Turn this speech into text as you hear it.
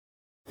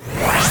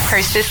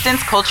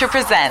Persistence Culture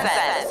presents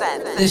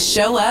the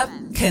Show Up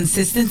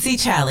Consistency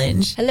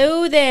Challenge.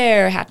 Hello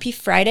there. Happy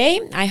Friday.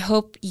 I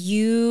hope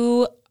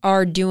you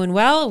are doing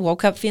well,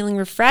 woke up feeling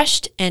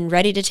refreshed and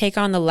ready to take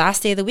on the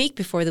last day of the week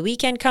before the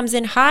weekend comes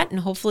in hot and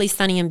hopefully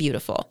sunny and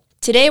beautiful.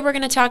 Today we're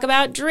going to talk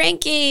about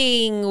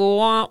drinking.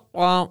 Womp,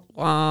 womp,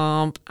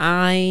 womp.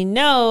 I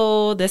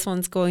know this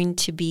one's going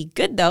to be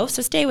good though,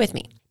 so stay with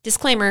me.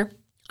 Disclaimer,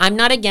 I'm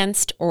not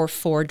against or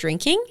for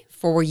drinking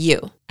for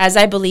you, as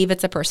I believe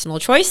it's a personal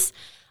choice.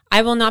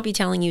 I will not be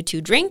telling you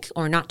to drink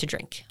or not to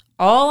drink.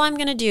 All I'm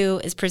going to do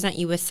is present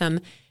you with some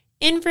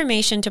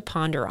information to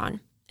ponder on.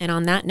 And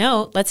on that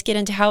note, let's get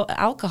into how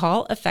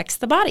alcohol affects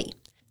the body.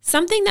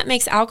 Something that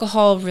makes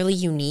alcohol really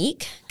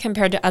unique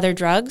compared to other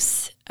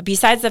drugs,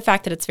 besides the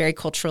fact that it's very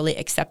culturally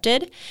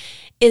accepted,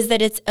 is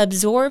that it's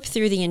absorbed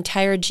through the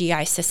entire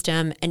GI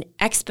system and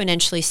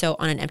exponentially so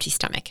on an empty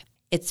stomach.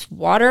 It's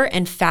water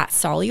and fat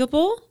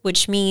soluble,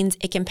 which means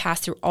it can pass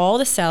through all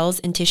the cells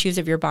and tissues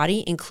of your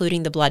body,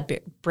 including the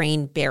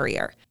blood-brain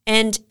barrier.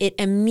 And it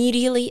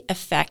immediately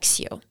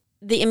affects you.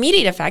 The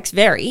immediate effects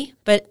vary,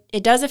 but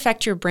it does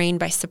affect your brain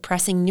by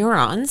suppressing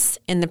neurons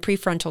in the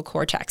prefrontal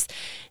cortex,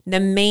 the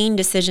main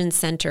decision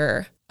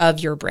center of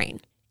your brain.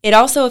 It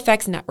also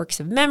affects networks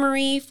of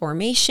memory,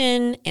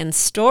 formation, and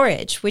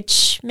storage,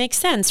 which makes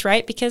sense,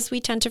 right? Because we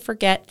tend to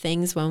forget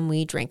things when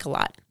we drink a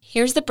lot.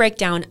 Here's the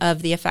breakdown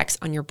of the effects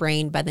on your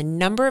brain by the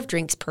number of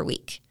drinks per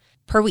week.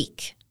 Per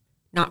week,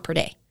 not per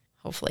day,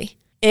 hopefully.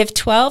 If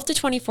 12 to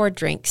 24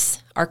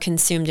 drinks are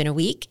consumed in a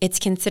week, it's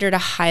considered a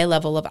high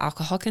level of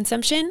alcohol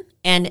consumption,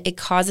 and it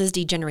causes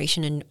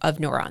degeneration of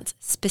neurons,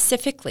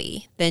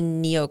 specifically the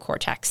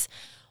neocortex.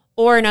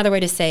 Or another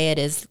way to say it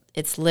is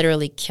it's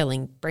literally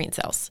killing brain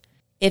cells.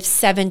 If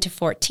 7 to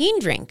 14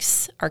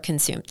 drinks are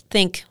consumed,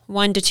 think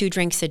 1 to 2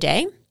 drinks a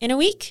day in a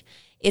week,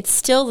 it's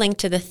still linked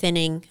to the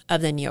thinning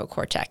of the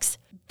neocortex.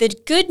 The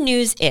good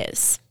news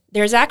is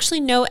there's actually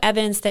no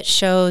evidence that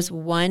shows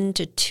 1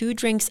 to 2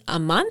 drinks a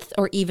month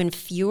or even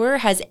fewer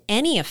has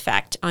any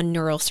effect on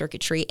neural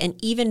circuitry. And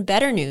even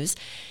better news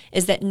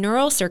is that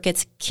neural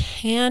circuits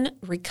can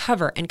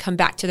recover and come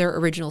back to their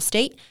original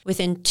state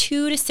within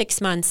 2 to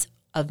 6 months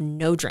of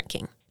no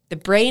drinking. The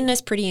brain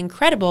is pretty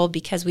incredible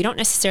because we don't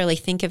necessarily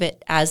think of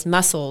it as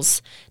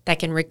muscles that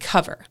can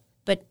recover,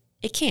 but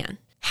it can.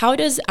 How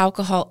does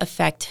alcohol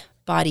affect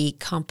body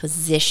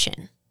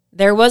composition?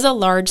 There was a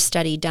large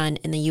study done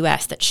in the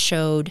US that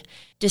showed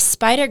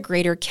despite a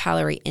greater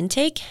calorie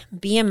intake,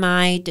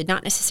 BMI did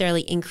not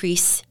necessarily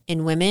increase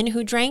in women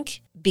who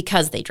drank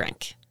because they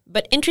drank.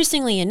 But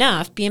interestingly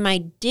enough,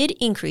 BMI did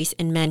increase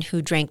in men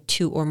who drank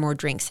 2 or more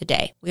drinks a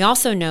day. We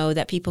also know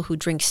that people who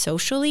drink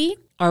socially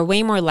are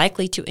way more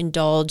likely to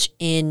indulge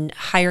in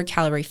higher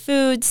calorie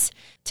foods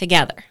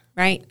together,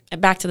 right?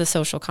 Back to the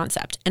social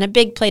concept. And a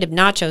big plate of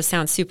nachos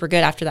sounds super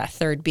good after that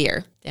third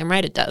beer. Damn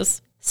right it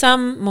does.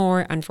 Some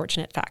more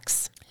unfortunate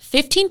facts.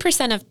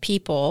 15% of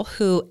people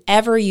who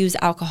ever use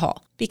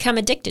alcohol become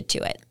addicted to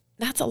it.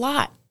 That's a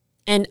lot.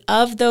 And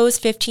of those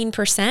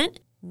 15%,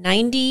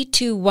 90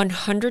 to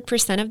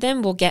 100% of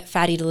them will get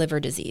fatty liver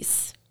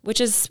disease,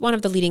 which is one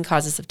of the leading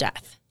causes of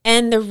death.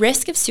 And the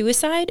risk of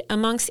suicide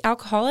amongst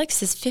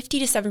alcoholics is 50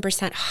 to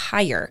 7%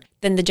 higher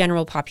than the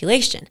general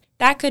population.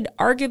 That could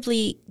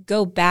arguably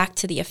go back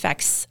to the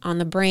effects on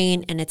the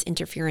brain and its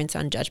interference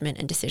on judgment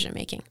and decision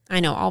making. I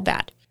know, all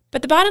bad.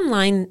 But the bottom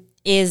line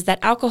is that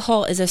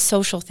alcohol is a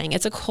social thing.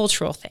 It's a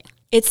cultural thing.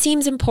 It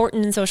seems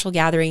important in social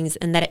gatherings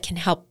and that it can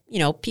help,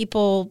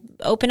 people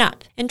open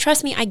up. And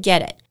trust me, I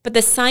get it. But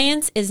the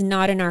science is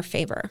not in our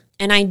favor.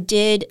 And I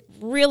did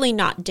really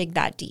not dig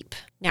that deep.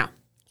 Now,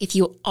 if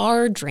you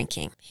are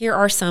drinking, here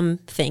are some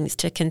things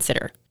to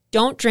consider.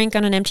 Don't drink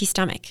on an empty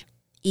stomach.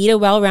 Eat a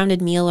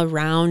well-rounded meal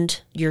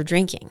around your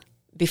drinking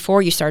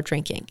before you start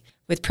drinking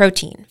with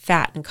protein,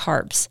 fat, and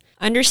carbs.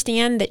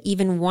 Understand that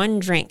even one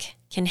drink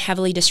can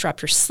heavily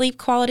disrupt your sleep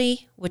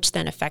quality, which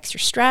then affects your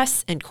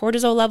stress and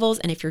cortisol levels.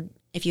 And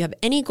if you have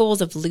any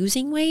goals of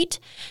losing weight,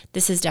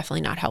 this is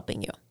definitely not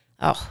helping you.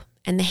 Oh,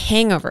 and the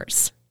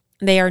hangovers,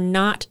 they are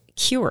not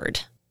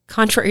cured,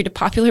 contrary to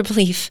popular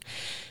belief,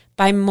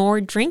 by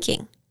more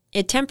drinking.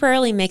 It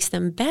temporarily makes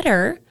them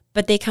better,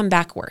 but they come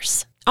back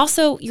worse.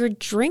 Also, your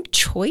drink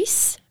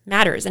choice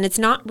matters, and it's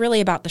not really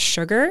about the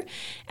sugar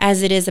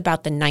as it is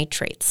about the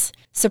nitrates.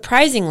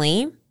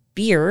 Surprisingly,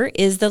 beer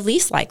is the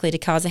least likely to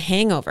cause a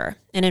hangover.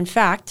 And in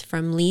fact,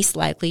 from least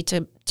likely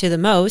to the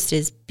most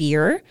is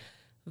beer,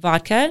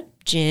 vodka,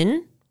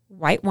 gin,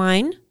 white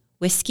wine,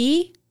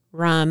 whiskey,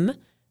 rum,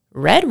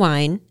 red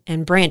wine,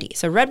 and brandy.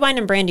 So red wine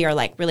and brandy are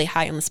like really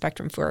high on the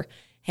spectrum for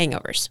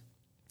hangovers.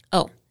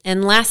 Oh,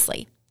 and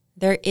lastly,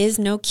 there is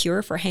no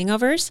cure for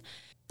hangovers,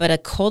 but a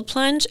cold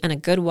plunge and a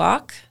good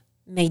walk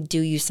may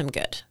do you some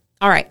good.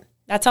 All right,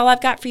 that's all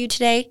I've got for you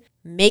today.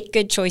 Make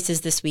good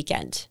choices this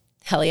weekend.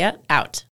 Helya out.